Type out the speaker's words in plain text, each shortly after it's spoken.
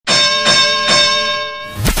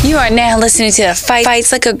You are now listening to the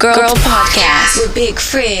Fights Like a Girl podcast with Big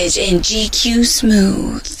Fridge and GQ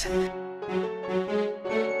Smooth.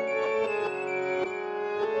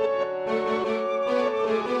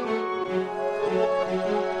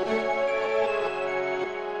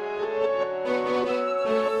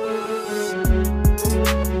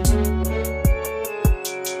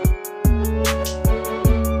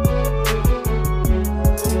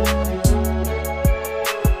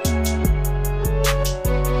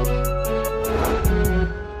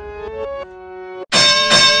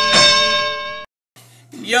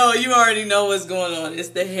 Yo, you already know what's going on. It's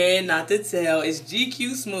the head, not the tail. It's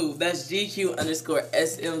GQ Smooth. That's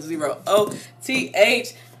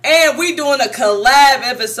GQ_SM0OTH. And we doing a collab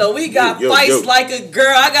episode. We got Fights Like a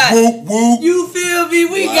Girl. I got, you feel me?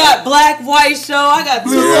 We got Black White Show. I got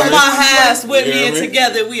two of my halves with me, and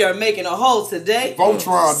together we are making a whole today.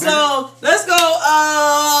 Voltron, so, let's go,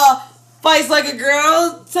 Fights Like a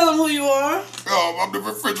Girl. Tell them who you are. I'm the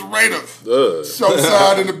refrigerator.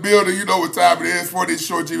 Showside in the building. You know what time it is.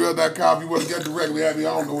 4dshortgmail.com. You want to get directly at me.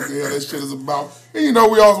 I don't know what the hell that shit is about. And you know,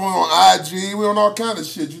 we also on IG. We on all kind of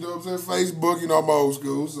shit. You know what I'm saying? Facebook. You know, I'm old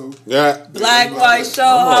school. So yeah. Black White Show.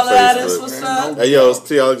 Holla at us. What's up? Hey, yo, it's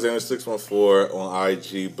T. Alexander 614 on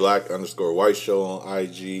IG. Black_White Show on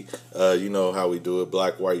IG. You know how we do it.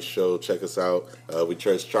 Black White Show. Check us out. We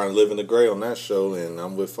trying to live in the gray on that show. And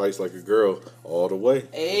I'm with Fights Like a Girl all the way.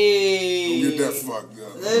 Hey. Don't get that fucked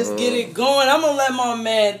up. Let's get it going. I'm going to let my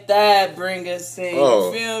man Thad bring us in.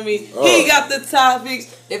 You feel me? He got the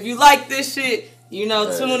topics. If you like this shit, you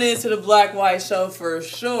know, tune into the Black White Show for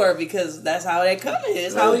sure, because that's how they come in.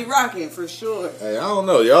 It's how we rocking for sure. Hey, I don't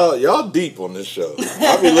know. Y'all deep on this show.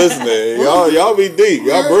 I be listening. Y'all be deep.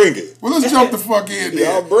 Y'all bring it. Well, let's jump the fuck in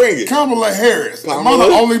there. Y'all bring it. Kamala Harris. Am I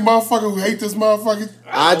the only motherfucker who hate this motherfucker?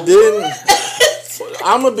 I didn't.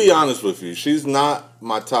 I'm going to be honest with you. She's not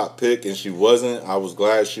my top pick, and she wasn't. I was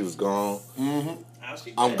glad she was gone. Mm-hmm.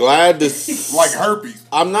 I'm glad this... like herpes.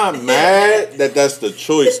 I'm not mad that that's the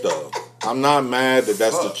choice, though. I'm not mad that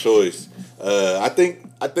that's the choice. I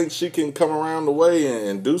think she can come around the way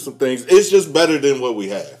and do some things. It's just better than what we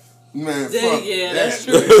have. Man, fuck. Yeah, that's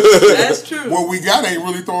true. That's true. What we got ain't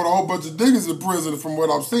really throwing a whole bunch of niggas in prison from what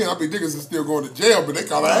I'm seeing. I mean, niggas is still going to jail, but they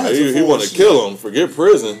call it he want to kill him. Forget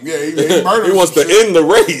prison. Yeah, he murdered He wants to end the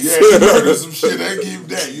race. Yeah, he murdered some shit. They give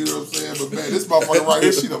that, you know what I'm saying? But man, this motherfucker right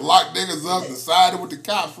here, she done locked niggas up and sided with the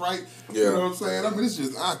cops, right? Yeah. You know what I'm saying? I mean, it's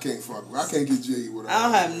just, I can't fuck with her. I can't get jiggy with her. I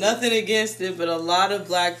don't have nothing against it, but a lot of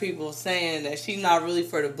black people saying that she's not really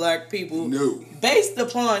for the black people. No. Based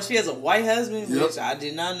upon she has a white husband, which I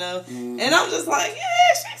did not know. Mm-hmm. And I'm just like,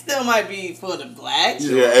 yeah, she still might be for the blacks.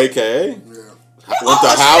 Yeah, AKA. Yeah. Went to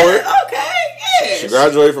Howard. Okay, yeah. She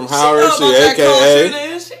graduated from Howard. She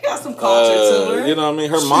AKA. She got some culture to her. You know what I mean?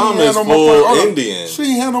 Her mom is full Indian. She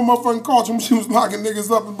ain't had no motherfucking culture. She was locking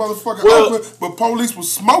niggas up in motherfucking Oakland, but police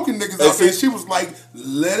was smoking niggas out there. She was like,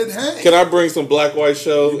 let it hang. Can I bring some Black White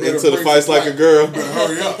Show into the Fights Like a Girl?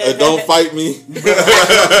 Hurry up. Don't fight me.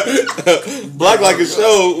 Black Like a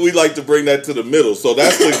Show, we like to bring that to the middle. So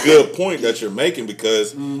that's a good point that you're making,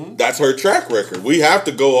 because that's her track record. We have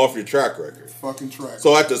to go off your track record. Fucking track.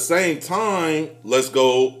 So at the same time, let's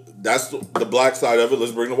go. That's the black side of it.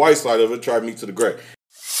 Let's bring the white side of it. Try to meet to the gray.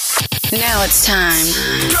 Now it's time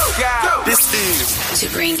to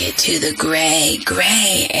bring it to the gray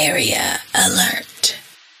area. Alert.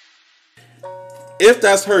 If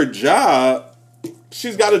that's her job,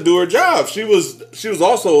 she's got to do her job. She was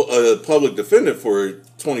also a public defendant for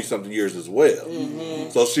 20-something years as well.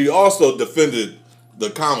 Mm-hmm. So she also defended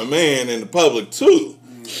the common man in the public too.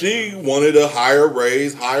 She wanted a higher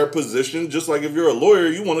raise, higher position. Just like if you're a lawyer,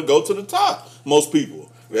 you want to go to the top. Most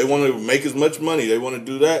people, they want to make as much money. They want to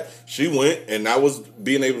do that. She went, and that was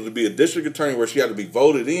being able to be a district attorney where she had to be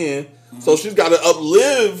voted in. Mm-hmm. So she's got to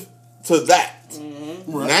uplive to that.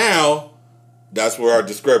 Mm-hmm. Right. Now, that's where our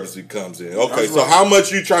discrepancy comes in. Okay, so how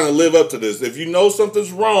much you trying to live up to this? If you know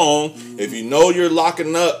something's wrong, if you know you're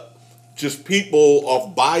locking up just people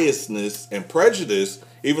off biasness and prejudice,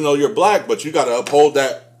 even though you're black, but you got to uphold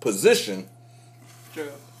that position.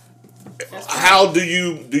 True. How do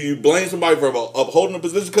you blame somebody for upholding a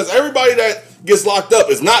position? Because everybody that gets locked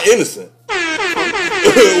up is not innocent.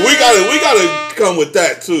 we gotta come with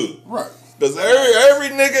that too. Right. Because every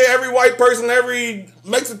nigga, every white person, every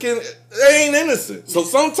Mexican, they ain't innocent. So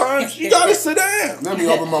sometimes you gotta sit down. Let me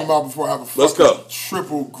open my mouth before I have a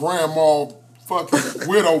triple grandma fucking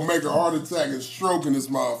widow make a heart attack and stroke in this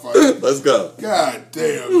motherfucker. Let's go. God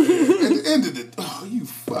damn, man. At the end of the... Oh, you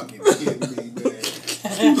fucking kidding me, man.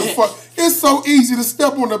 Who the fuck? It's so easy to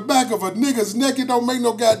step on the back of a nigga's neck. It don't make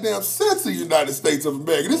no goddamn sense in the United States of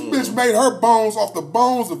America. This bitch made her bones off the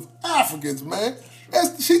bones of Africans, man.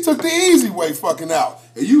 She took the easy way fucking out.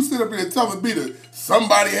 And you sit up here telling me that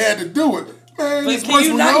somebody had to do it. Man, but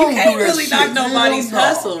you can't really knock nobody's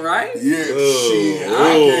hustle, right? Yeah, shit.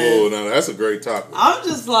 Oh, no, that's a great topic. I'm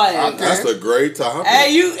just like, that's a great topic.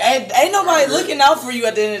 Hey, ain't nobody looking out for you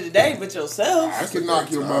at the end of the day but yourself. I can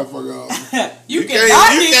knock your motherfucker off. you can't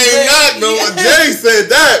knock no. Jay said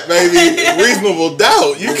that, baby. Reasonable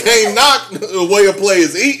doubt. You can't knock the way a play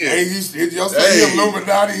is eating. Hey, y'all say he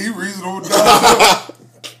Illuminati, he reasonable doubt.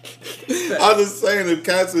 I'm just saying, if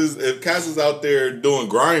Cass is out there doing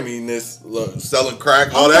griminess, selling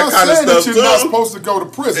crack, all that kind of stuff, you're not supposed to go to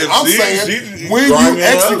prison. I'm saying when you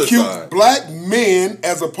execute black men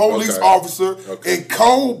as a police officer in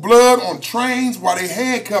cold blood on trains while they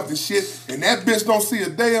handcuffed and shit, and that bitch don't see a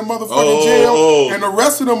day in motherfucking jail, and the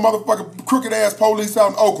rest of them motherfucking crooked ass police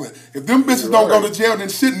out in Oakland, if them bitches don't go to jail, then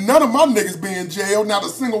shit, none of my niggas be in jail. Not a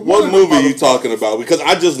single one. What movie are you talking about? Because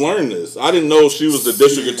I just learned this. I didn't know she was the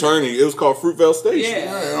district attorney. It was called Fruitvale Station.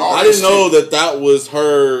 Yeah, I didn't know that was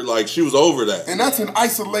her. Like, she was over that. And that's an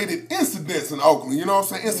isolated incident in Oakland. You know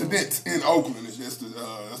what I'm saying? Incidents in Oakland. It's just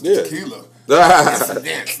the tequila.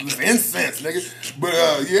 Incidents, incense, nigga. But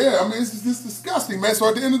yeah, I mean, it's disgusting, man. So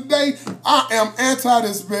at the end of the day, I am anti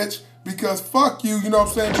this bitch because fuck you. You know what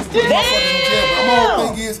I'm saying? Just put motherfuckers in jail. But my whole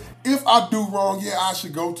thing is, if I do wrong, yeah, I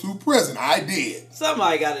should go to prison. I did.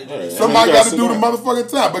 Somebody got to do it. Somebody got to do the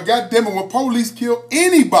motherfucking time. But goddamn it, when police kill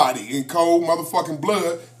anybody in cold motherfucking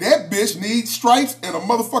blood, that bitch needs stripes and a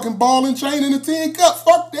motherfucking ball and chain and a tin cup.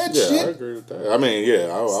 Fuck that shit. Yeah, I agree with that. I mean, yeah.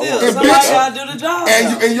 Somebody got to do the job.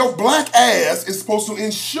 And your black ass is supposed to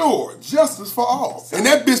ensure justice for all. And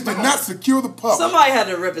that bitch did not secure the public. Somebody had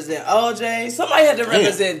to represent OJ. Somebody had to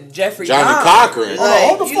represent Jeffrey Johnny Cochran.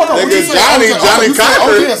 Hold the fuck up. Johnny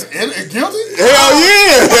Cochran. Guilty? Hell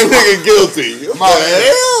yeah, that nigga guilty. My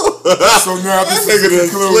hell. So now this is the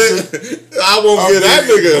conclusion. I won't get that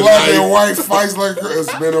nigga. Black and white fights like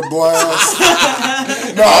it's been a blast.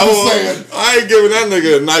 No, I'm saying I ain't giving that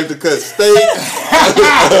nigga a knife to cut steak.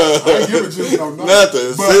 I ain't giving just no knife.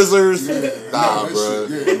 Nothing. Scissors. Yeah, nah, bro.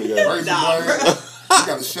 You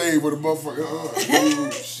got to shave with a motherfucker.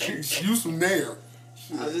 Use some nair.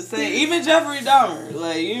 I was just saying, even Jeffrey Dahmer,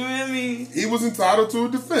 like, you know what I mean? He was entitled to a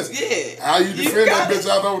defense. Yeah. How you defend that bitch,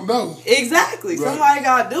 I don't know. Exactly. Right. Somebody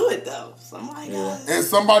got to do it, though. And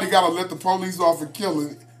somebody got to let the police off of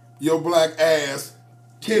killing your black ass.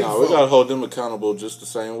 No, we gotta hold them accountable just the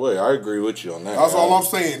same way. I agree with you on that. That's all I'm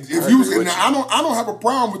saying. If you, I don't have a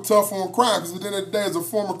problem with tough on crime because at the end of the day, as a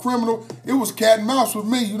former criminal, it was cat and mouse with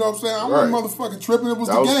me. You know what I'm saying? I wasn't motherfucking tripping. It was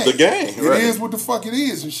the game. The game. It is what the fuck it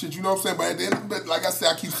is and shit. You know what I'm saying? But at the end, like I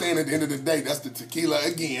said, I keep saying at the end of the day, that's the tequila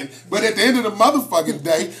again. But at the end of the motherfucking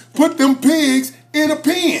day, put them pigs in a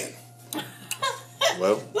pen.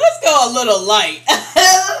 Well, let's go a little light.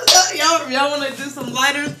 y'all want to do some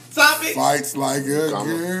lighter topics? Fights like a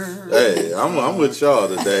girl. Hey, I'm with y'all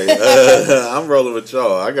today. I'm rolling with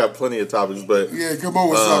y'all. I got plenty of topics, but yeah, come on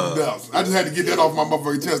with something else. I just had to get that off my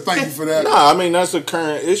motherfucking chest. Thank you for that. Nah, I mean that's a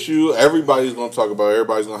current issue. Everybody's gonna talk about it.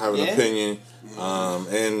 Everybody's gonna have an opinion.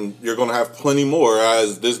 And you're gonna have plenty more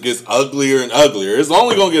as this gets uglier and uglier. It's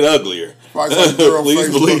only gonna get uglier. Fights like girl, please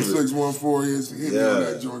Facebook believe 614 is hit me on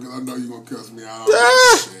that joint because I know you're gonna cuss me out.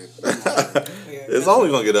 It's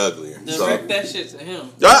only gonna get uglier. Direct that shit to him.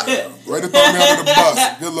 Way to throw me under the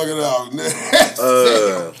bus. Good looking out.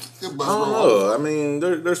 I don't know. I mean,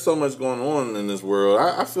 there's so much going on in this world.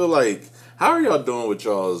 I feel like, how are y'all doing with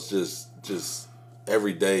y'all's just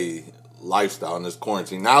everyday lifestyle in this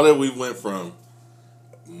quarantine? Now that we went from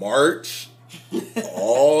March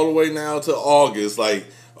all the way now to August, like,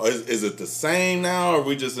 is it the same now, or are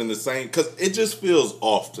we just in the same? Because it just feels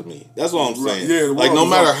off to me. That's what I'm saying. Yeah, like, no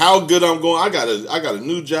matter how good I'm going, I got a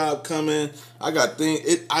new job coming. I got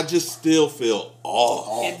things. I just still feel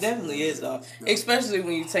off. It definitely is off, especially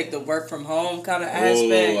when you take the work from home kind of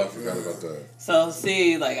aspect. Oh, I forgot about that. So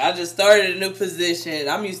see, like, I just started a new position.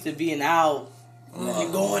 I'm used to being out.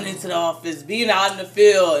 Going into the office, being out in the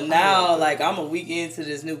field, and now, like, I'm a week into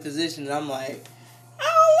this new position, and I'm like, I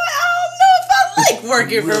don't know if I like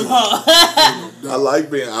working from home. I like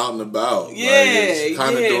being out and about. Yeah, like,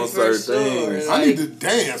 kind of doing certain things. I need to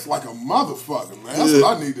dance like a motherfucker, man. That's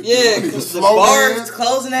what I need to do. I need to the slow bar dance. is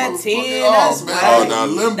closing at 10.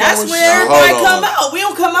 That's where everybody come out. We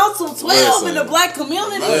don't come out till 12 in the black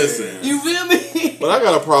community. Listen. You feel me? But I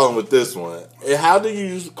got a problem with this one. How do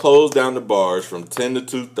you close down the bars from 10 to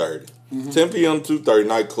 2:30? 10 p.m. 2:30,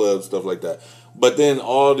 nightclubs, stuff like that. But then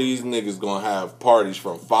all these niggas gonna have parties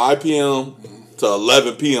from 5 p.m. to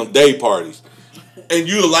 11 p.m. day parties. And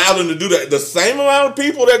you allow them to do that. The same amount of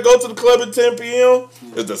people that go to the club at 10 p.m.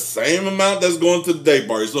 is the same amount that's going to the day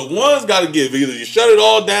party. So one's got to give. Either you shut it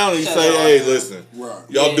all down and you say, hey, listen,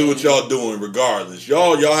 y'all do what y'all doing regardless.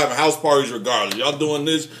 Y'all having house parties regardless. Y'all doing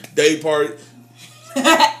this day party.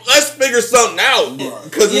 Let's figure something out.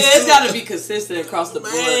 It's got to be consistent across the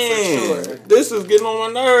board for sure. This is getting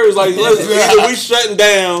on my nerves. Like, either we shutting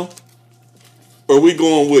down or we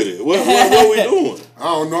going with it. What we doing? I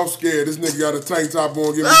don't know. I'm scared. This nigga got a tank top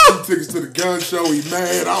on. Give me 2 tickets to the gun show. He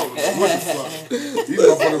mad. I don't know what the fuck. He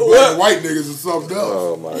motherfucking black and white niggas or something else.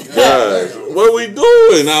 Oh my god. What we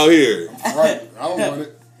doing out here? Right. I don't want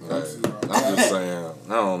it. I'm just saying.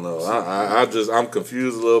 I don't know. I'm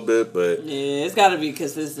confused a little bit, but yeah, it's got to be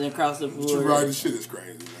consistent across the board. You're right. This shit is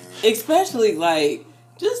crazy, man. Especially like.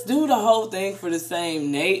 Just do the whole thing for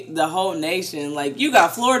the whole nation. Like, you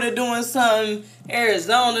got Florida doing something,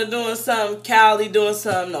 Arizona doing something, Cali doing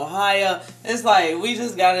something, Ohio. It's like, we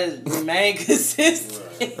just got to remain consistent.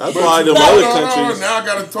 Right. That's why the other countries... Now I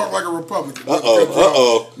got to talk like a Republican.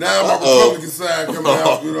 Uh-oh. Now my Republican side coming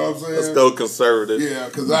out, you know what I'm saying? Let's go conservative. Yeah,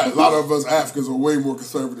 because a lot of us Africans are way more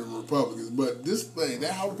conservative than Republicans. But this thing,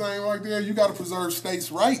 that whole thing right there, you got to preserve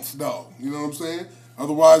states' rights, though. You know what I'm saying?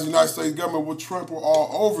 Otherwise, the United States government will trample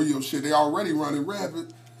all over your shit. They already running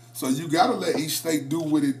rapid. So you got to let each state do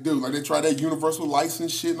what it do. Like they try that universal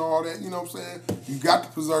license shit and all that, you know what I'm saying? You got to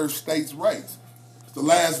preserve states' rights. It's the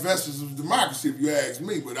last vestige of democracy, if you ask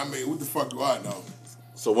me. But, I mean, what the fuck do I know?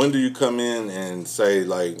 So when do you come in and say,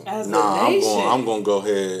 like, I'm going to go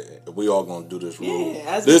ahead, we all going to do this rule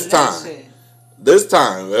this time? This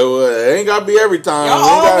time. It ain't got to be every time. Y'all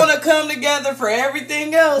all want to come together for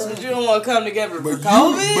everything else, but you don't want to come together for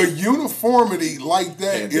COVID? But uniformity like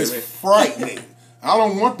that is frightening. I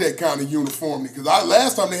don't want that kind of uniformity. Because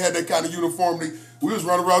last time they had that kind of uniformity, we was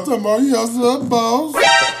running around talking about, yes, sir, boss.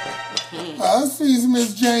 I see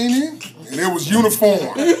Miss Janie. And it was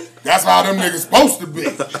uniform. That's how them niggas supposed to be.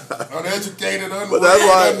 Uneducated,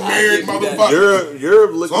 unmarried motherfuckers.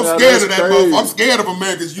 You're looking so I'm scared of that motherfucker. I'm scared of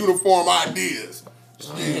America's uniform ideas.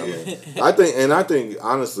 Yeah. I think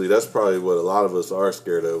honestly that's probably what a lot of us are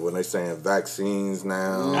scared of when they saying vaccines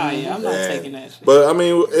now. Oh yeah, I'm not taking that shit. But I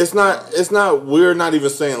mean, it's not we're not even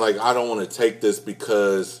saying like I don't want to take this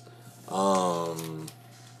because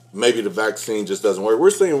maybe the vaccine just doesn't work. We're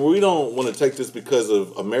saying we don't want to take this because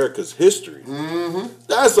of America's history. Mm-hmm.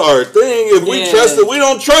 That's our thing. If we trust it, we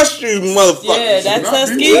don't trust you, motherfuckers. Yeah, that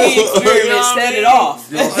Tuskegee experience set it off.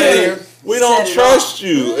 You know what I'm saying? We don't trust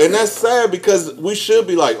you. And that's sad because we should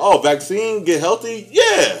be like, oh, vaccine, get healthy?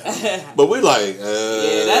 Yeah. But we like,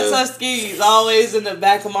 yeah, that Tuskegee's always in the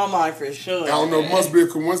back of my mind for sure. I don't know, it must be a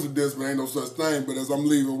coincidence, but ain't no such thing. But as I'm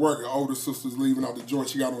leaving work, an older sister's leaving out the joint.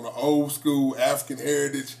 She got on an old school African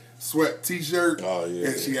heritage sweat t-shirt. Oh, yeah.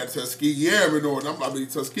 And she had Tuskegee Airmen on. I'm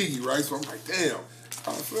like, Tuskegee, right? So I'm like, damn. I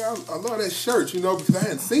love that shirt, you know, because I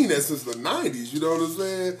hadn't seen that since the 90s, you know what I'm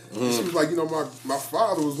saying? Mm. And she was like, you know, my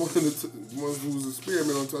father was one who was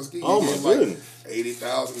experiment on Tuskegee. Oh, my goodness. Like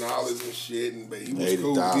 $80,000 and shit, and he was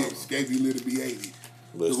cool. He gave you little be 80.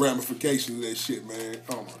 The ramifications of that shit, man.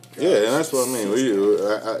 Oh, my God. Yeah, and that's what I mean.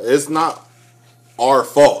 It's not our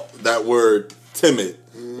fault that we're timid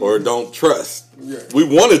or don't trust. Yeah. We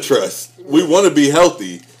want to trust. We want to be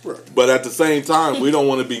healthy. Right. But at the same time, we don't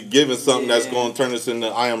want to be given something that's going to turn us into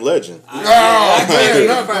I Am Legend.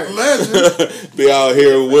 Legend. Be out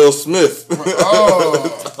here with Will Smith.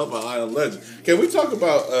 Oh. Talk about I Am Legend. Can we talk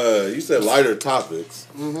about, you said lighter topics.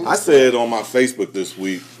 Mm-hmm. I said on my Facebook this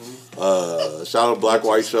week, shout out Black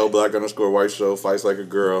White Show, Black_White Show, Fights Like a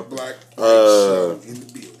Girl. Black White Show in the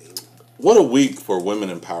building. What a week for women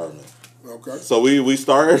empowerment. Okay. So we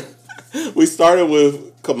started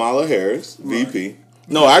with Kamala Harris, VP. Right.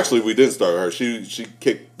 No, actually, we didn't start her. She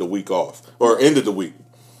kicked the week off, or ended the week.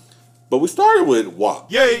 But we started with WAP.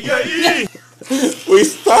 Yeah. We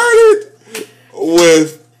started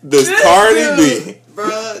with this Cardi B.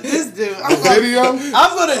 Bro, this dude. I'm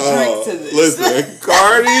going to drink to this. Listen,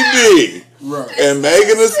 Cardi B. Right. And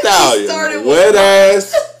Megan Thee Stallion. Wet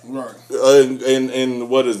ass. Right. And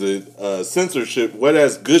what is it? Censorship. Wet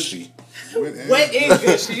ass gushy. Wet and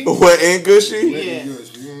gushy. Wet and gushy? Yeah.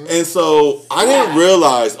 And so I didn't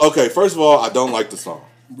realize. Okay, first of all, I don't like the song.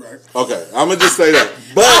 Right. Okay, I'm gonna just say that.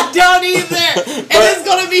 But I don't either, and it's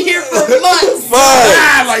gonna be here for months.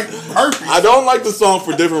 Like herpes. I don't like the song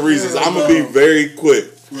for different reasons. I'm gonna be very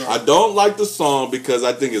quick. Right. I don't like the song because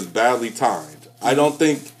I think it's badly timed. I don't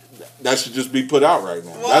think that should just be put out right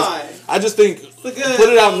now. Why? I just think put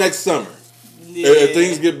it out next summer. Yeah. If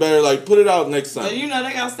things get better, like put it out next summer. But you know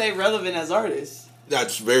they gotta stay relevant as artists.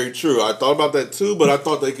 That's very true. I thought about that too, but I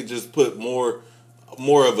thought they could just put more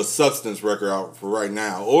more of a substance record out for right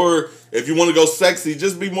now. Or if you want to go sexy,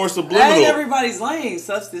 just be more subliminal. That ain't everybody's lane.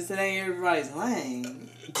 Substance, it ain't everybody's lane.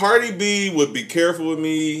 Cardi B would Be Careful With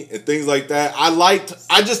Me and things like that.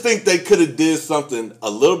 I just think they could have did something a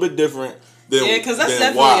little bit different than because that's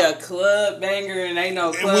definitely a club banger and ain't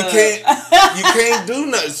no club. You can't do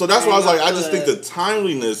nothing. So that's why I was like, I just think the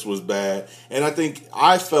timeliness was bad. And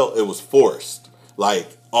I felt it was forced. Like,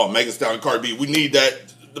 oh, Megan Thee Stallion, Cardi B, we need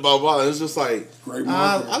that, blah, blah. And it's just like,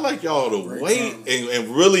 I like y'all to wait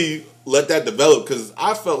and really let that develop because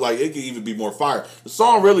I felt like it could even be more fire. The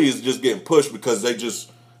song really is just getting pushed because they just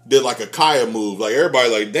did like a Kaya move. Like everybody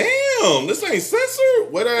like, damn, this ain't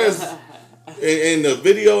censored. Whereas in the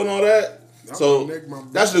video and all that. So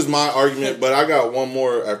that's just my argument. But I got one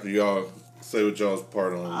more after y'all say what y'all's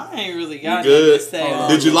part on. I ain't really got nothing to say.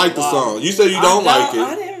 Did you like the song? You said you don't like it.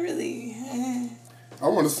 I didn't really. I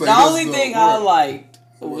want to say the only thing I liked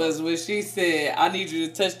was when she said, I need you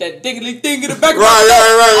to touch that diggly thing in the back of my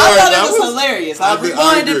Right. I thought it was hilarious. I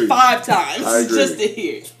rewinded it 5 times just to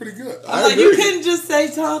hear it. It's pretty good. I was like, you couldn't just say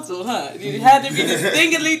tonsil, huh? You had to be this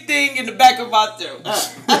dingly thing in the back of my throat.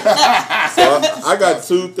 So I got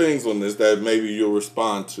 2 things on this that maybe you'll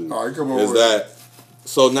respond to. All right, come on. Is that,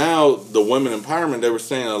 so now the women empowerment, they were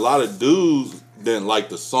saying a lot of dudes didn't like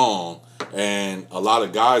the song, and a lot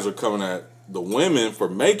of guys are coming at the women for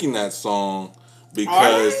making that song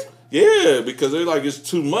because because they're like, it's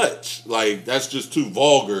too much. Like, that's just too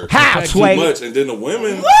vulgar. Too much. And then the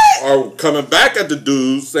women are coming back at the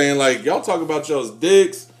dudes saying like, y'all talk about y'all's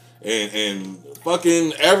dicks and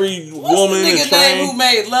fucking every woman What's the nigga name who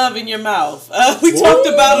made Love in Your Mouth? We talked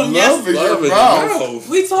about him yesterday. Love in Your Mouth.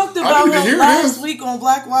 We talked about him last week on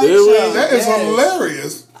Black White Show. That is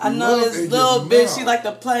hilarious. I know this little bitch. She like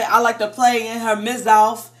to play. I like to play in her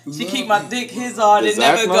mizzoff. She keep my dick his on. It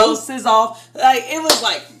never goes sizz off. Like it was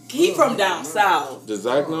like he from down south. Does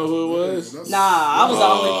Zach know who it was? Nah, I was the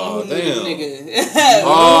only one who knew the nigga.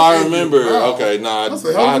 I remember. Okay, nah,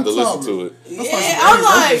 I had to listen to it. Yeah, I'm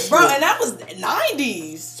like, bro, and that was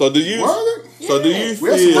 90s. So do you? So do you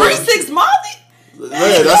feel 3 6 Mafia?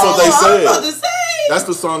 Yeah, that's what they said. I was about to say. That's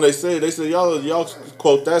the song they said. They said y'all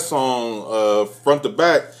quote that song front to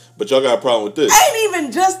back, but y'all got a problem with this. Ain't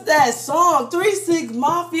even just that song. 3 6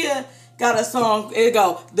 Mafia got a song. It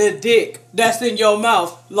go, the dick that's in your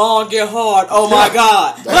mouth, long and hard. Oh my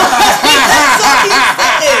God. That's what he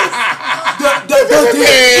says. The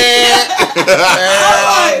dick.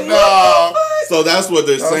 So that's what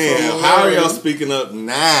they're saying. How are y'all speaking up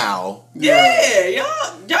now? Yeah,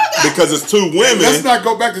 y'all got because it's 2 women. Let's not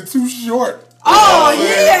go back to Too Short. Oh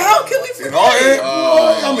yeah, how can we forget?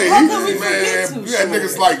 I mean, how can we forget Too you had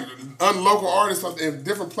niggas like unlocal artists in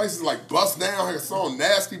different places like Bust Down had a song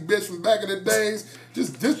Nasty Bitch from back in the days.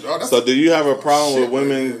 So do you have a problem with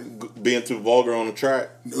women being too vulgar on the track?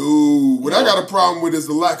 No. What I got a problem with is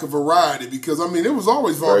the lack of variety because, I mean, it was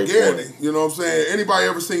always vulgarity. You know what I'm saying? Anybody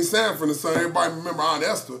ever seen Sanford and Son? Everybody remember Aunt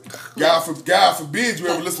Esther. God forbid you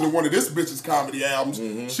ever listen to one of this bitch's comedy albums.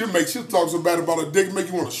 She'll talk so bad about a dick, make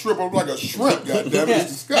you want to shrimp up like a shrimp. Goddamn it, it's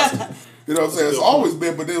disgusting. You know what I'm saying? It's always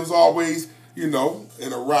been, but it was always, you know,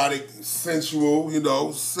 an erotic, sensual, you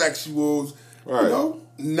know, sexual, you know,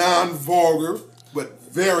 non-vulgar, but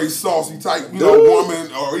very saucy type, you know,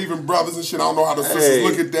 woman or even brothers and shit. I don't know how the sisters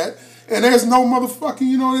look at that. And there's no motherfucking,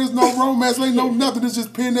 you know, there's no romance, ain't no nothing. It's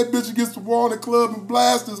just pin that bitch against the wall in the club and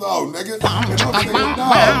blast us out, nigga. And I'm thinking,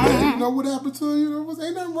 nah, man, you know what happened to you? Know,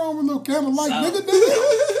 ain't nothing wrong with little candlelight, nigga.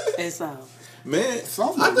 It's Man,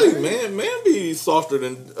 I think man be softer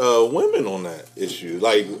than women on that issue.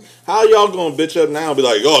 Like, how y'all gonna bitch up now and be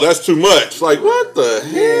like, oh, that's too much? Like, what the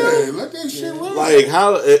hell? Yeah, let that shit run. Like,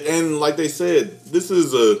 how, and like they said, this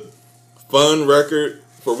is a fun record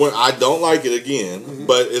for when I don't like it again,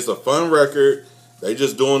 but it's a fun record. They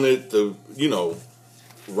just doing it to, you know,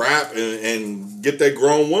 rap and get that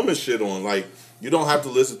grown woman shit on. Like, you don't have to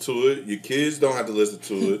listen to it. Your kids don't have to listen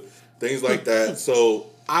to it. Things like that. So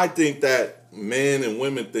I think that men and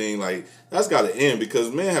women thing, like, that's got to end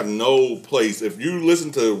because men have no place. If you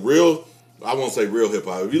listen to real, I won't say real hip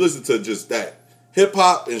hop, if you listen to just that hip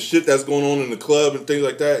hop and shit that's going on in the club and things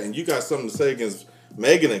like that, and you got something to say against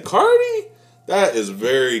Megan and Cardi, that is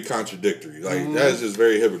very contradictory. Like, that is just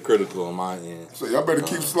very hypocritical on my end. So y'all better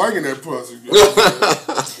keep slanging that pussy. You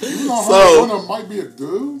know how one of them might be a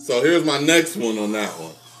dude? So here's my next one on that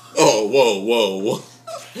one. Oh, whoa.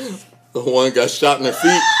 The one got shot in their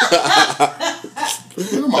feet.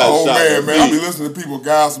 My old man. I be listening to people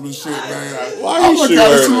gossip and shit, man. Why you shooting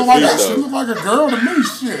her in the feet, she look like a girl to me,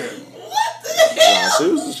 shit. What the hell? Nah,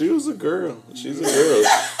 She was a girl. She's a girl.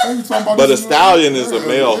 But a stallion is a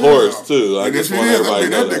male horse too. I just want everybody to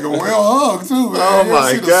know that nigga well hugged too. Man. Oh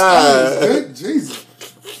my god. Jesus.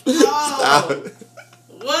 Oh.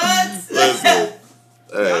 What? Listen.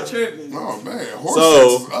 Y'all tripping. Oh man.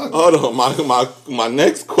 So hold on. My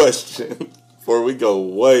next question before we go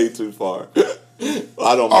way too far.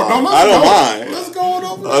 I don't mind. I don't mind. Let's go on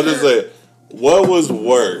over I'll just say, what was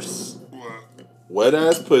worse? Wet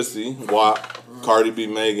ass pussy, WAP, Cardi B,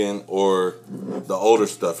 Megan, or the older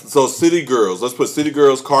stuff? So City Girls. Let's put City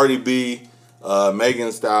Girls, Cardi B, Megan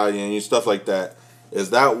Thee Stallion, stuff like that. Is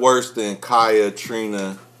that worse than Kaya,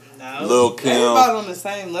 Trina, Lil' Kim? Everybody on the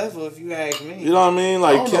same level, if you ask me. You know what I mean?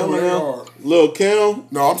 Like Kim and them. Lil' Kim.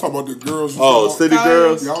 No, I'm talking about the girls. City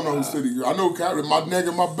Girls. Y'all know who City Girls. I know Kaya, my neck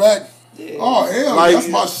and my back. Yeah. Oh hell, that's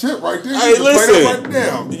my shit right there. Hey, listen,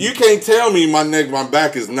 right you can't tell me My Neck, My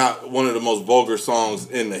Back is not one of the most vulgar songs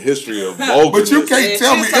in the history of vulgar. But you can't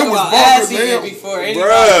tell me it was vulgar before.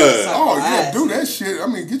 Bruh. Oh yeah, do that shit. I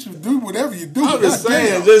mean, do whatever you do. I'm just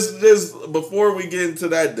saying, just before we get into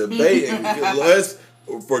that debate, let's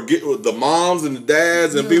forget the moms and the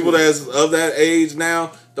dads and people that's of that age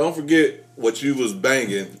now. Don't forget what you was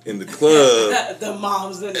banging in the club. The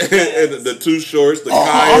moms and the dads. And the Too Shorts, the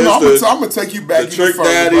Kayas, I'm going to take you back the Trick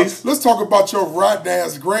Daddies. Let's talk about your right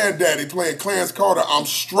dad's granddaddy playing Clarence Carter, I'm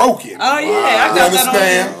Stroking. Oh, yeah. I got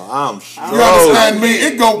understand? I'm stroking. You understand me?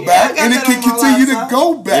 It go back, and it can continue to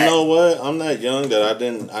go back. You know what? I'm that young that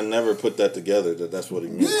I never put that together, that's what he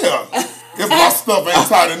meant. Yeah. If my stuff ain't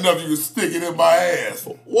tight enough, you can stick it in my ass.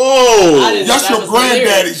 Whoa! That's your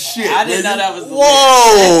granddaddy's shit. I didn't know that was the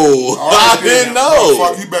Whoa! I didn't know.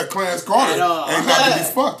 Fuck, he bet Clarence Carter ain't not to be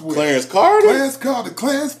fucked with. Clarence Carter?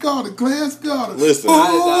 Clarence Carter. Listen.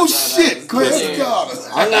 Oh, shit. Clarence Carter.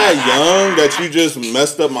 I'm not young that you just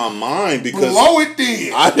messed up my mind because blow it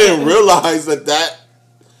then. I didn't realize that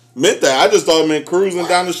meant that. I just thought it meant cruising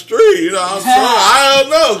down the street. You know, I don't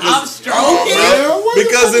know. I'm stroking.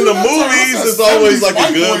 Because in the movies, it's always like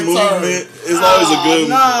a good movement. It's always a good.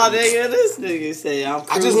 Nah, nigga, this nigga say I'm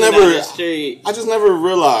cruising down the street. I just never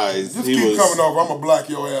realized just keep coming over. I'm gonna black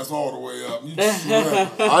your ass all the way up.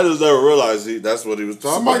 I just never realized that's what he was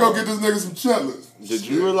talking about. Somebody go get this nigga some chitlins. Did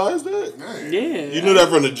you realize that? Yeah. You knew that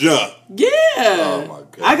from the jump. Yeah. Oh my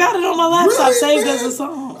god. I got it on my laptop saved as a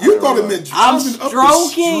song. You thought it meant I'm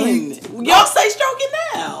stroking. Y'all say stroking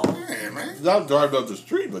now. Yeah, man. I'm driving up the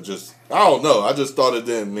street, but I don't know. I just thought it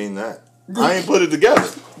didn't mean that. I ain't put it together.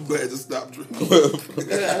 Glad to stop drinking.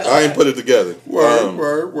 I ain't put it together.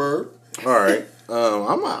 Word. All right.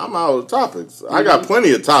 I'm out of topics. I got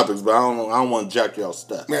plenty of topics, but I don't want to jack y'all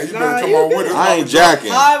stuff. Man, you better come on with it. I ain't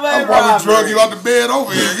jacking. I'm probably drug you out the bed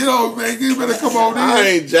over here. You know, man, you better come on in. I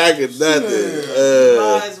ain't jacking nothing.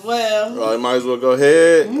 Might as well. I might as well go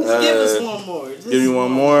ahead. Give us one more. Give me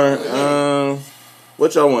one more.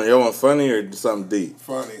 What y'all want? Y'all want funny or something deep?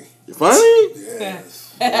 Funny. Funny? Yes.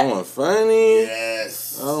 I want funny.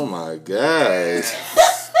 Yes. Oh my god.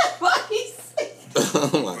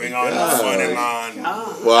 Oh my Bring on the funny line.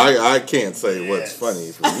 Well, I can't say what's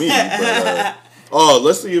funny for me, but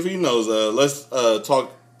let's see if he knows. Let's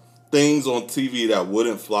talk things on TV that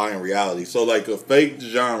wouldn't fly in reality. So like a fake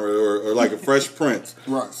genre or like a Fresh Prince.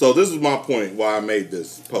 Right. So this is my point why I made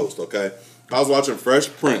this post, okay? I was watching Fresh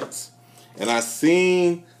Prince and I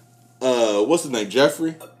seen what's his name?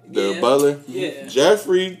 Jeffrey, the butler. Yeah.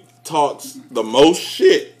 Jeffrey talks the most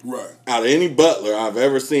shit out of any butler I've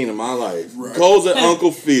ever seen in my life. Right. Goes at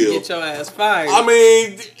Uncle Phil. Get your ass fired. I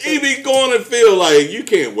mean, he be going to Phil like, you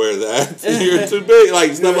can't wear that. You're too big.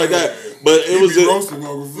 Like, stuff like that. But it was just,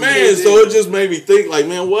 man, so it just made me think like,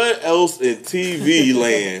 man, what else in TV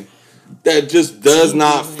land that just does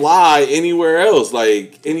not fly anywhere else?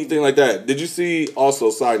 Like, anything like that. Did you see,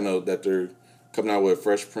 also, side note, that they're coming out with a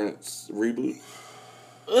Fresh Prince reboot?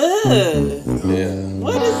 Yeah.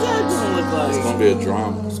 What is that gonna look like? It's gonna be a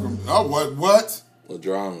drama. What? A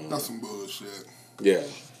drama. That's some bullshit. Yeah.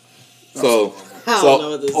 So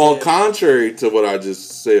on contrary to what I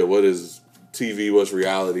just said, what is TV, what's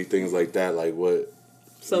reality, things like that, like what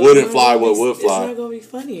wouldn't fly, what would fly. It's not gonna be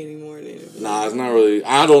funny anymore then. Nah, it's not really.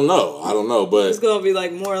 I don't know, but it's gonna be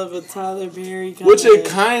like more of a Tyler Perry kind which it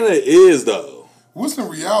kind of is though. What's in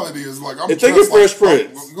reality is like think of Fresh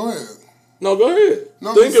Prince. Go ahead. No, go ahead.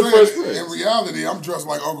 No, think of Fresh Prince. In reality, I'm dressed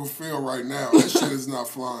like Uncle Phil right now. That shit is not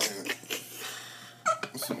flying.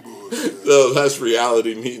 That's some bullshit. No, that's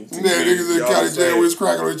reality meeting. Yeah, niggas in county jail was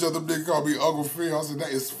cracking on each other. Nigga called me Uncle Phil. I said, that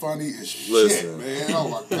is funny as shit, man. Oh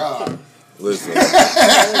my God. Listen.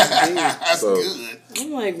 That's good.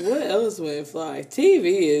 I'm like, what else would fly?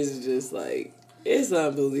 TV is just like, It's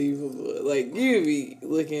unbelievable. Like, you be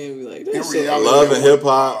looking at me like, this shit. Love and hip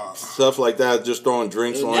hop, stuff like that, just throwing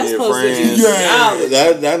drinks on your friends.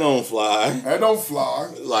 That don't fly. That don't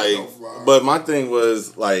fly. Like, but my thing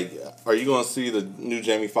was, like, are you going to see the new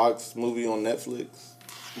Jamie Foxx movie on Netflix?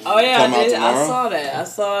 Oh, yeah, I saw that. I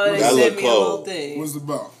saw it. That sent me a whole thing. What's it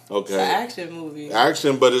about? Okay. It's an action movie.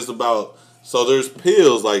 Action, but it's about, so there's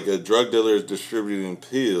pills, like a drug dealer is distributing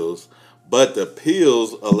pills, but the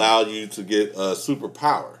pills allow you to get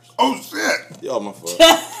superpowers. Oh, shit. Yo, my fault.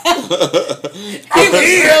 He was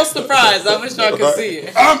real surprised. I wish y'all could see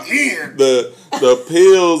it. I'm in. The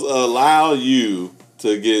pills allow you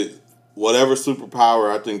to get whatever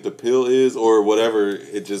superpower I think the pill is, or whatever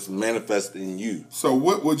it just manifests in you. So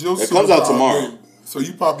what would your superpower? It comes out tomorrow. Be? So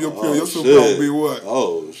you pop your pill, your superpower be what?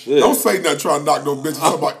 Oh, shit. Don't say nothing trying to knock no bitches.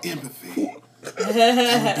 Talk about empathy. That would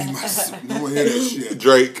be my don't hear that shit.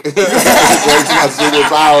 Drake. Drake's my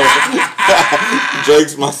superpower.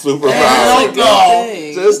 Drake's my superpower.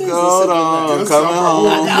 Just go on, coming home.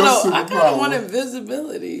 I kind of want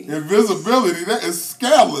invisibility. Invisibility, that is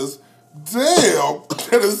scandalous. Damn,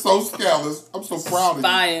 that is so scandalous. I'm so proud of you.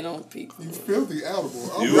 Spying on people. You filthy animal.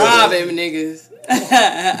 Robbing niggas.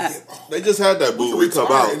 They just had that movie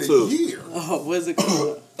come out too. Oh, what's it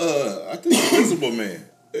called? I think Invisible Man.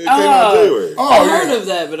 It came out January. I heard of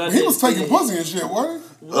that, but I didn't. He was taking pussy and shit, wasn't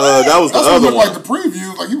he? That was the other one. Like the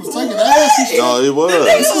preview, like he was taking ass and shit. No, it was.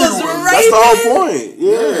 That's the whole point.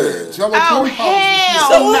 Yeah. Oh hell!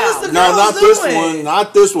 So what was the no, not doing? this one.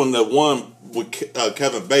 Not this one. The one with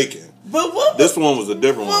Kevin Bacon. But what? This one was a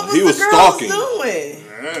different one. What He was the stalking. Doing?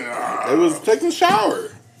 They was taking a shower.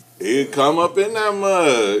 He'd come up in that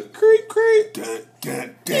mud. Creak, creak.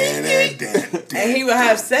 And he would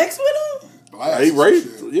have sex with him? He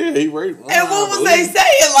raped. Yeah, he raped. And what was they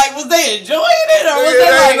saying? Like, was they enjoying it? Or was they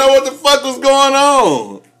like, didn't know what the fuck was going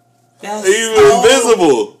on. He was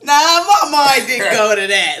invisible. Nah, my mind didn't go to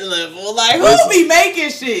that level. Like, who be making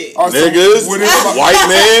shit? Niggas, white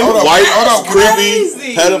men, white,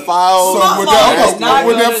 creepy, pedophiles. So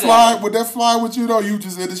would that fly with you though? You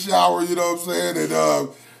just in the shower, you know what I'm saying? And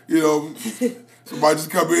you know, somebody just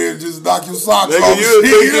come in and just knock your socks off. You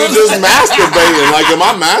think you just masturbating. Like, am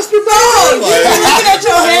I masturbating? Like, you looking at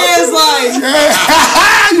your hands like,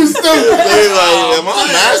 you stupid. Like, am I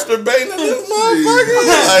masturbating in this motherfucker?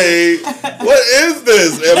 Like, what is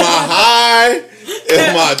this? Am I high?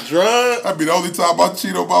 Am I drunk? That'd be the only time I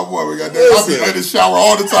cheat on my woman. I'll be in the shower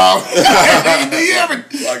all the time.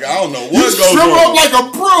 Like, I don't know what goes on. You shrivel up like a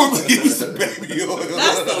broom. Give me some baby oil.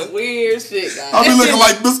 That's some weird shit, guys. I'll be looking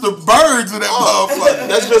like Mr. Burns in that motherfucker.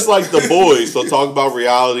 That's just like The Boys. So talk about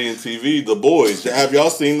reality and TV. The Boys. Have y'all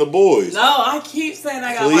seen The Boys? No, I keep saying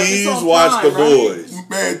I gotta Please watch The Boys.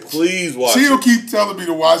 Man, please watch She'll keep telling me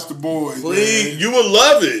to watch The Boys. Please. Man. You will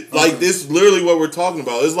love it. Like, this is literally what we're talking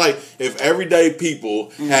about. It's like if everyday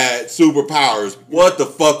people had superpowers, what the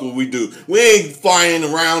fuck would we do? We ain't flying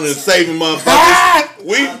around and saving motherfuckers.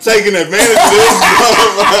 We taking advantage of this.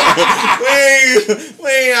 we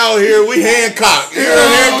ain't out here. We Hancock.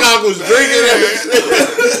 Hancock was drinking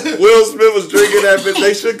that. Will Smith was drinking that bitch.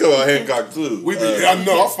 They should come out Hancock too. I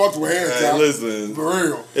know. I fucked with Hancock. Listen, for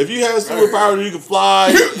real. If you had superpowers, you could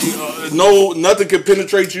fly. Nothing can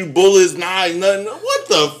penetrate you. Bullets, knives, nothing. What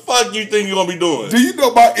the fuck you think you're gonna be doing? Do you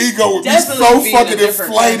know my ego would be so fucking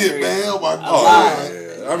inflated, man? Oh my god.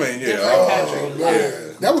 Yeah. I mean, yeah.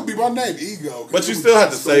 That would be my name, Ego. But you still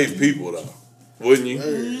have to save people, though. Wouldn't you?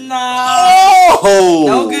 Nah. Oh!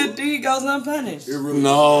 No good deed goes unpunished. Really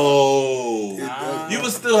You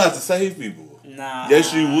would still have to save people. Nah.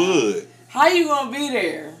 Yes, you would. How you gonna be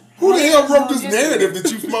there? Who the hell wrote this narrative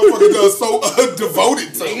that you motherfuckers are so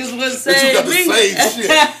devoted to? Niggas would that you got to save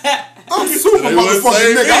shit. I'm super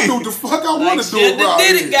motherfucking nigga. I do what the fuck I want to do. Should've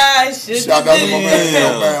did it, guys. Shout out to my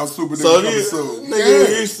man, Super so nigga soon.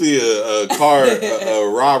 Nigga, you see a car, a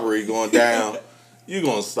robbery going down, you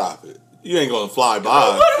gonna stop it. You ain't gonna fly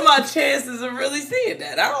by. What are my chances of really seeing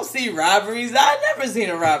that? I don't see robberies. I've never seen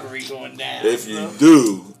a robbery going down. If you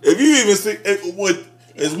do, if you even see it, with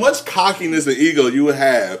as much cockiness and ego you would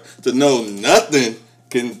have to know nothing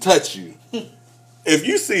can touch you. If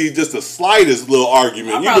you see just the slightest little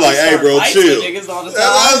argument, you be like, "Hey, bro, chill." That's what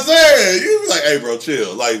I'm saying. You be like, "Hey, bro,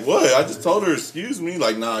 chill." Like, what? I just told her, "Excuse me."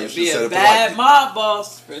 Like, nah, you should set it bad mob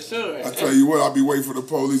boss for sure. I tell you what, I'll be waiting for the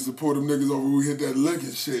police to pull them niggas over who hit that lick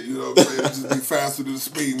and shit. You know what I'm saying? Just be faster than a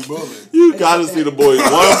speeding bullet. You gotta see The Boys.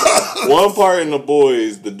 One part in The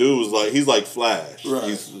Boys, the dude was like, he's like Flash. Right.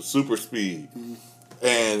 He's super speed,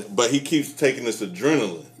 but he keeps taking this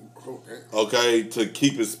adrenaline. Okay, to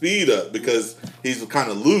keep his speed up because he's kind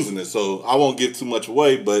of losing it. So I won't give too much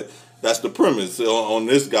away, but That's the premise on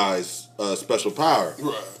this guy's special power.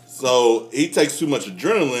 Right. So he takes too much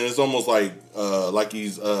adrenaline. It's almost like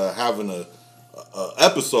he's having a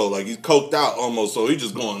episode, like he's coked out almost. So he's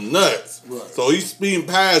just going nuts. Right. So he's speeding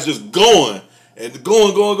past, just going and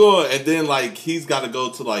going, and then like he's got to go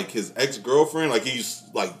to like his ex-girlfriend. Like he's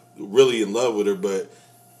like really in love with her, but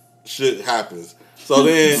shit happens. So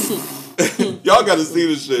then y'all got to see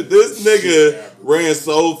this shit. This nigga ran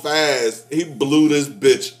so fast, he blew this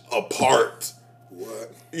bitch apart.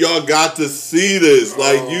 What? Y'all got to see this.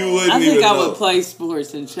 Like, you wouldn't even know. I think I would play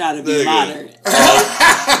sports and try to be moderate.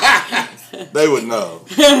 They would know.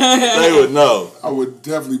 They would know. I would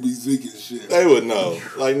definitely be Zeke and shit. They would know.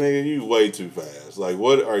 Like, nigga, you way too fast. Like,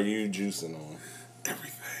 what are you juicing on?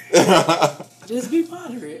 Everything. Just be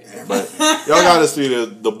moderate. But y'all got to see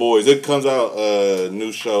the boys. It comes out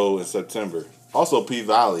new show in September. Also, P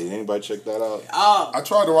Valley. Anybody check that out? Oh, I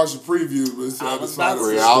tried to watch the preview, but it's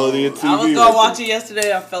reality of TV. I was gonna watch it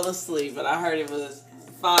yesterday. I fell asleep, but I heard it was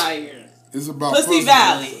fire. It's about Pussy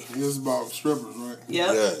Valley. It's about strippers, right?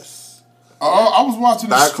 Yep. Yes. I was watching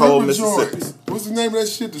the Backhole, stripper Mississippi. joint. What's the name of that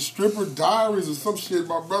shit? The Stripper Diaries or some shit.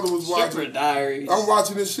 My brother was watching. Stripper Diaries. I'm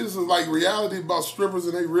watching this shit. It's like reality about strippers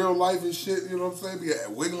and their real life and shit. You know what I'm saying? Be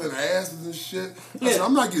wiggling asses and shit. I said,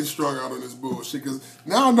 I'm not getting strung out on this bullshit because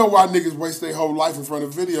now I know why niggas waste their whole life in front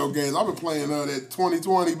of video games. I've been playing that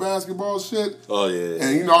 2020 basketball shit. Oh, yeah.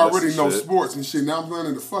 And I already know shit. sports and shit. Now I'm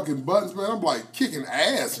playing the fucking buttons, man. I'm like kicking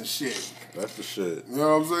ass and shit. That's the shit. You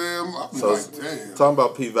know what I'm saying? I'm So, like, damn. talking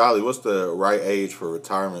about P Valley, what's the right age for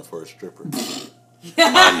retirement for a stripper?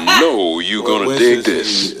 I know you're gonna When dig should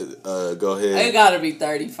this. she, go ahead. It gotta be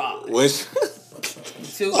 35. When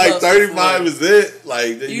Too like close to 35 40. is it? Like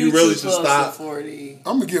you really too should close stop. to 40.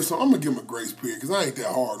 I'm gonna give him a grace period because I ain't that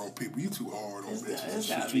hard on people. You too hard on bitches. it's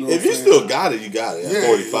and gotta shit, be. you know If you what I'm still saying? got it, you got it at Yeah,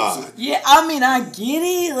 45. Yeah, I mean, I get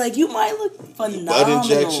it. Like, you might look phenomenal. Butt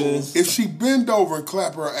injections. If she bend over and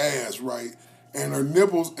clap her ass right, and her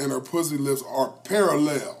nipples and her pussy lips are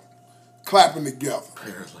parallel, clapping together,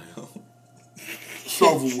 it's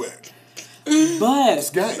over with. But It's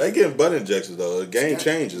game. They getting butt injections though. The game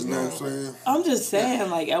changes You know now. what I'm saying? I'm just saying,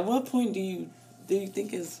 like, at what point do you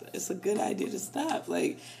think it's a good idea to stop?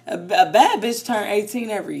 Like, a bad bitch turn 18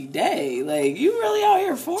 every day. Like, you really out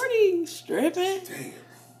here 40 stripping? Damn.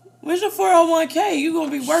 Where's your 401k? You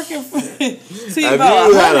gonna be working for? See, Have about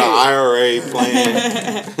you had an 100. IRA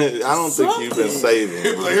plan? I don't think you've been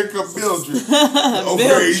saving. Like, here come Mildred.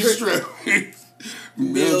 Overage strip.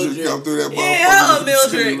 Mildred come through that motherfucker. Yeah, how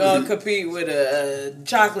Mildred gonna compete with a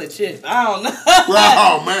chocolate chip? I don't know.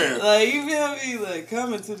 Oh, man. Like, you feel me? Like,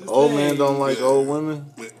 coming to the Old stage. men don't like old women.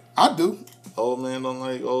 I do. Old men don't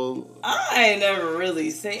like old. I ain't never really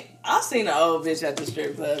seen. I seen an old bitch at the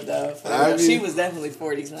strip club though. For Have real. you? She was definitely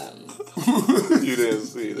 40 something. You didn't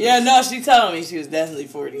see that. Yeah, no, she told me she was definitely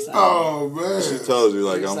 40 something. Oh, man. She told you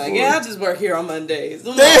like She's I'm like, 40. yeah, I just work here on Mondays.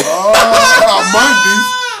 I'm like,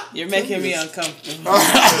 Oh, you're making me uncomfortable.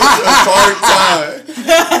 Part time. It's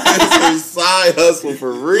a side hustle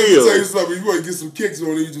for Mondays. Let me tell you real. something. You want to get some kicks on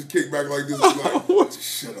it, you just kick back like this. Like,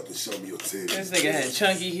 shut up and show me your titties. This nigga had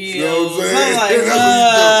chunky heels. You know what I'm saying? I'm like, That's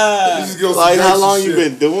what you do. You just go some Like how gangster long you shit.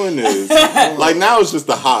 been doing this? Like now it's just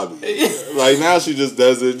a hobby. Like now she just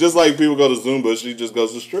does it. Just like people go to Zumba, she just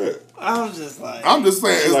goes to strip. I'm just like. I'm just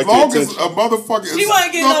saying, as Like long the as a motherfucker is She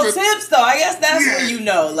wasn't getting no something- tips though. I guess that's Yeah. when you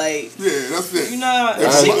know, like, Yeah, that's it. you know,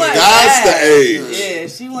 That's- she wasn't that's the bad. age. Yeah,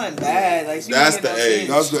 she wasn't bad. Like she That's wasn't getting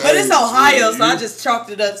the no age. tips. That's the But it's age. Ohio, Yeah, so I you- just chalked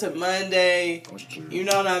it up to Monday. You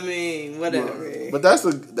know what I mean? Whatever. But that's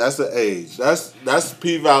the age. That's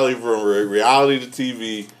P Valley from reality to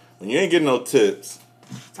TV. When you ain't getting no tips,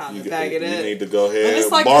 Time you, to bag it you up. need to go But ahead.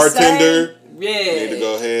 it's like Bartender, the same, yeah. you need to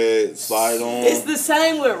go ahead, slide on. It's the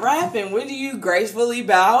same with rapping. When do you gracefully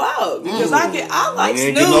bow out? Because I like you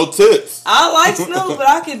ain't Snoop. getting no tips. I like Snoop, but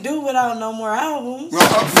I can do without no more albums.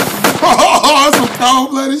 Oh, that's some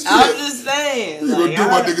cold-blooded shit. I'm just saying. You gonna Like, do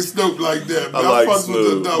my nigga Snoop like that, man. I like fucks with the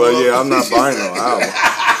Snoop, double but yeah, up. I'm not buying no album.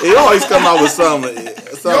 He always come out with something.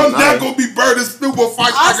 You're not nice. gonna be burning Snoop will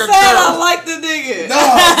fight I like a said I girl. like the nigga.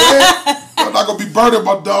 Nah, man. I'm not gonna be burning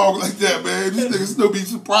my dog like that, man. This nigga Snoop be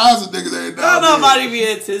surprising niggas every now Don't and then. nobody be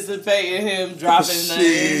anticipating him dropping Shit,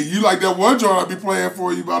 nothing. you like that one joint I be playing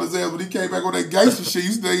for you about his ass when he came back on that gangster shit.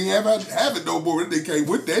 You still ain't have it no more. They came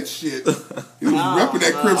with that shit. He was repping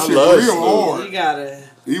that crib I shit love real Snoop. hard. You gotta.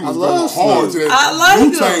 He was I going love hard Snoop. to that I like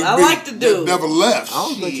Wu-Tang him. I beat like the dude. that never left. I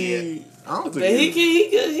don't think Shit. don't think but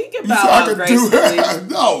he can bow out gracefully.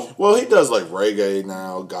 No. Well, he does like reggae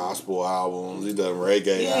now, gospel albums. He does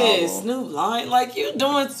reggae albums. Snoop Lion, like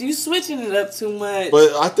you switching it up too much.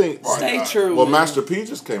 But I think stay true. Well, Master P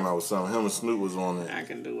just came out with something. Him and Snoop was on it. I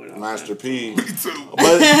can do it. Master P. Me too.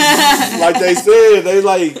 But like they said, they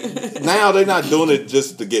like now they're not doing it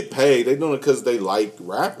just to get paid. They're doing it because they like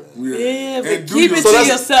rapping. Yeah, but keep it to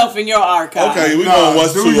yourself in your archive. Okay, we going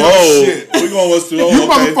what's too old. We going what's too old. You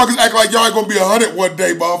motherfuckers act like y'all ain't gonna be 100 one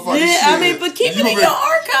day, motherfuckers. Yeah, shit. I mean, but keep it in your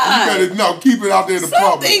archive. You better keep it out there in the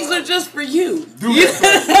public. Some things are just for you. Do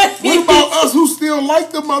that. What about us who still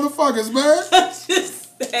like the motherfuckers, man?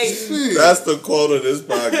 That's the quote of this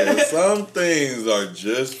podcast. Some things are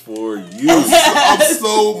just for you. I'm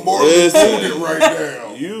so morally wounded right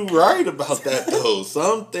now. You right about that though.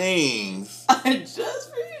 Some things are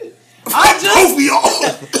just for you. Bro,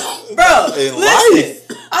 in listen,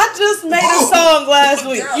 life. I just made a song last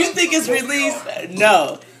week. You think it's released?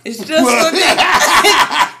 No. It's just for me.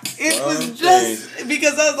 It was just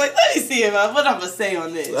because I was like, let me see what I'm going to say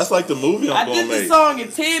on this. That's like the movie I'm going to make. I did the song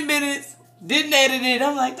in 10 minutes. Didn't edit it.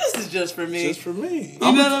 I'm like, this is just for me. Just for me. You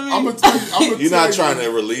know what I mean? I'm gonna tell you. You're not trying to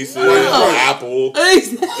release it on Apple.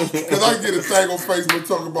 Because I get a thing on Facebook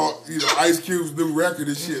talking about Ice Cube's new record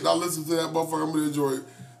and shit. And I listen to that motherfucker. I'm gonna enjoy it.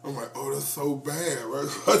 I'm like, oh, that's so bad, right?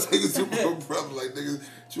 So I take it to my brother, like, nigga,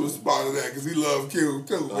 you was spot of that because he loved Cube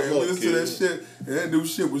too, man. We listen to that shit, and that new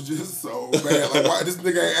shit was just so bad. Like, why this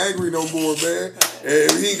nigga ain't angry no more, man?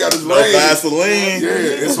 And he ain't got his range. Vaseline.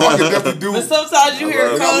 Yeah, and so I can definitely do. But sometimes you hear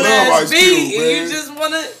a cold ass beat and you just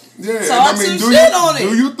wanna. Yeah, talk some shit on it.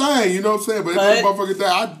 Do your thing, you know what I'm saying? But that motherfucker thing,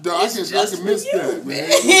 I can miss that, man.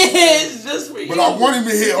 It's just for you. But I want him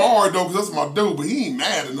to hit hard, though, because that's my dude. But he ain't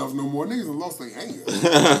mad enough no more. Niggas have lost their hands.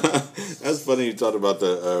 That's funny you talked about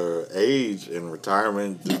the age and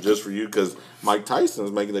retirement just for you, because Mike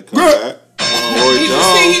Tyson's making a comeback. Did you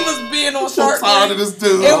see he was being on Shark Tank? This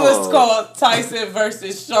dude. It was called Tyson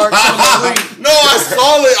versus Shark Tank. No, I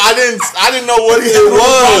saw it. I didn't know what it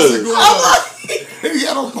was. He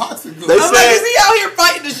had on boxing gloves. I'm like, is he out here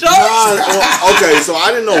fighting the sharks? Okay, so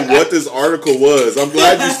I didn't know what this article was. I'm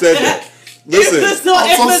glad you said that. Listen, I'm so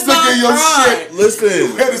sick of your shit.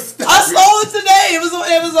 Listen, I saw it today. It was on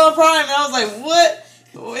Amazon Prime, and I was like, what?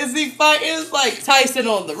 Is he fighting? It was like Tyson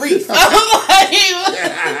on the reef. I'm like,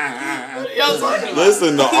 what are y'all talking about?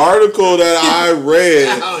 Listen, the article that I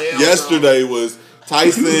read yesterday was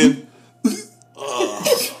Tyson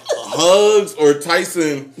hugs or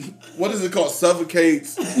Tyson, what is it called?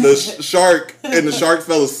 Suffocates the shark and the shark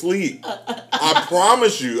fell asleep. I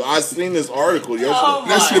promise you, I seen this article yesterday. Oh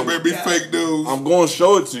that shit better be fake news. I'm going to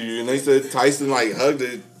show it to you. And they said Tyson like hugged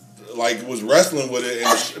it, like was wrestling with it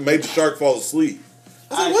and made the shark fall asleep.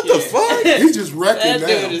 I said, what the fuck? He just wrecking that now.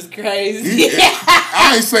 Dude is crazy.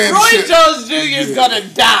 I ain't saying Roy shit. Jones Jr. is gonna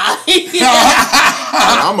die.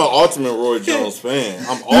 I'm an ultimate Roy Jones fan.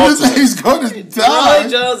 I'm ultimate. He's gonna die. Roy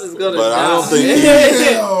Jones is gonna die. But I don't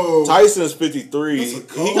think Tyson's 53. He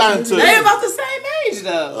got into. They about the same age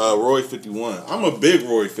though. Roy 51. I'm a big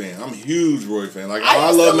Roy fan. I'm a huge Roy fan. Like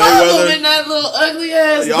I love Mayweather. Him in that little ugly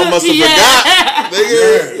ass. Y'all must have forgot,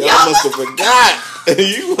 nigga. Y'all must have forgot.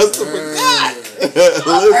 You must have forgot.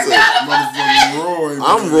 Listen,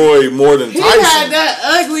 I'm Roy more than Tyson. He had that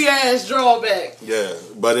ugly ass drawback. Yeah,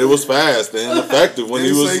 but it was fast and effective when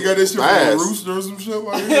he was he got this shit fast. From a rooster or some shit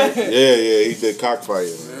like that. Yeah, he did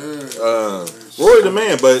cockfighting. Roy the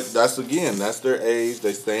man, but that's their age.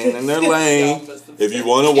 They staying in their lane. If you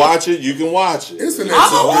want to watch it, you can watch it. It's an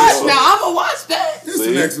exhibition. I'm gonna watch that. It's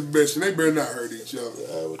an exhibition. They better not hurt each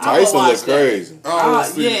other. Tyson looks crazy.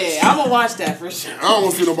 I'm gonna watch that for sure. I don't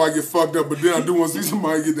want to see nobody get fucked up, but then I do want to see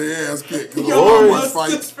somebody get their ass kicked. Roy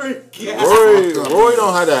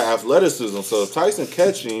don't have that athleticism, so if Tyson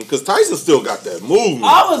catching, because Tyson still got that movement.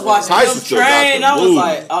 I was watching him train. I was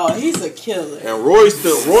like, oh, he's a killer. And Roy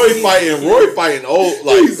fighting old,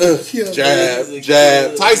 like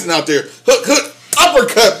jab. Tyson out there, hook,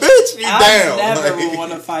 uppercut, bitch, you down. I never would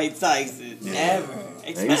want to fight Tyson, never.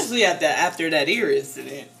 Especially after that ear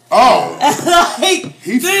incident. Oh,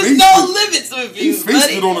 there's no limits with you. He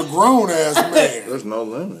feasted on a grown ass man. There's no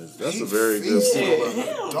limits. That's a very good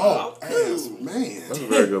point. Dog ass man. That's a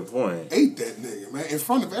very good point. Ate that nigga, man, in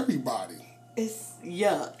front of everybody. It's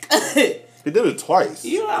yuck. He did it twice.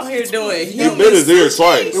 You out here doing He bit his ear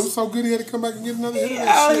twice. It was so good he had to come back and get another hit.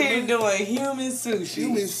 Out here doing human sushi.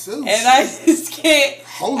 Human sushi. And I just can't.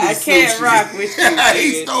 I can't rock with you.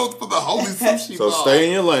 He stole for the holy sushi. So stay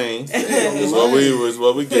in your lane. Is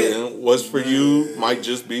what we getting. What's for you might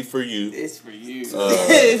just be for you. It's for you.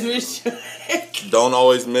 It's for sure. Don't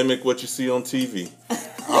always mimic what you see on TV.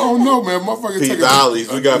 I don't know, man. Motherfucker Pete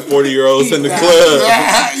Valleys. We got 40-year-olds in the club.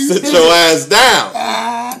 Sit your ass down.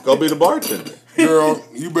 Go be the bartender. Girl,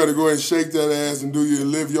 you better go ahead and shake that ass and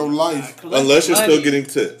live your life. Unless you're still getting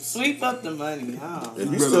tips. Sweep up the money, huh?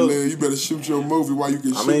 You better shoot your movie while you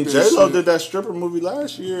can shoot that shit. J-Lo did that stripper movie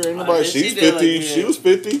last year. Ain't nobody, she's 50. She was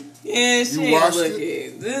 50. Yeah, she ain't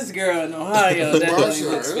looking. This girl in Ohio definitely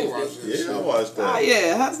looks 50. Yeah, I watched that. Oh,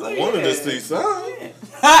 yeah. I wanted to see something.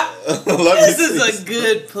 This is a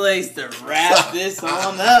good place to wrap this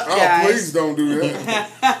on up, guys. Oh, please don't do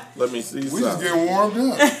that. Let me see something. We just getting warmed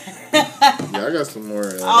up. Yeah, I got some more.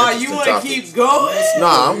 You want to keep going?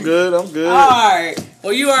 Nah, I'm good. All right.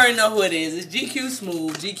 Well, you already know who it is. It's GQ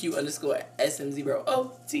Smooth,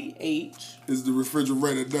 GQ_SM0OTH. It's the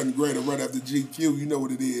refrigerator done greater right after GQ. You know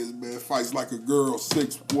what it is, man. Fights like a girl,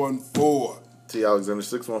 614. T. Alexander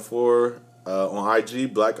 614 on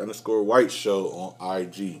IG, Black_White Show on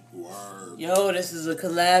IG. Word. Yo, this is a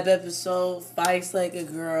collab episode. Fights like a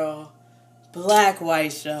girl, Black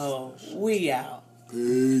White Show. We out.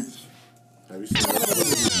 Peace. Have you seen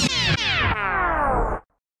that?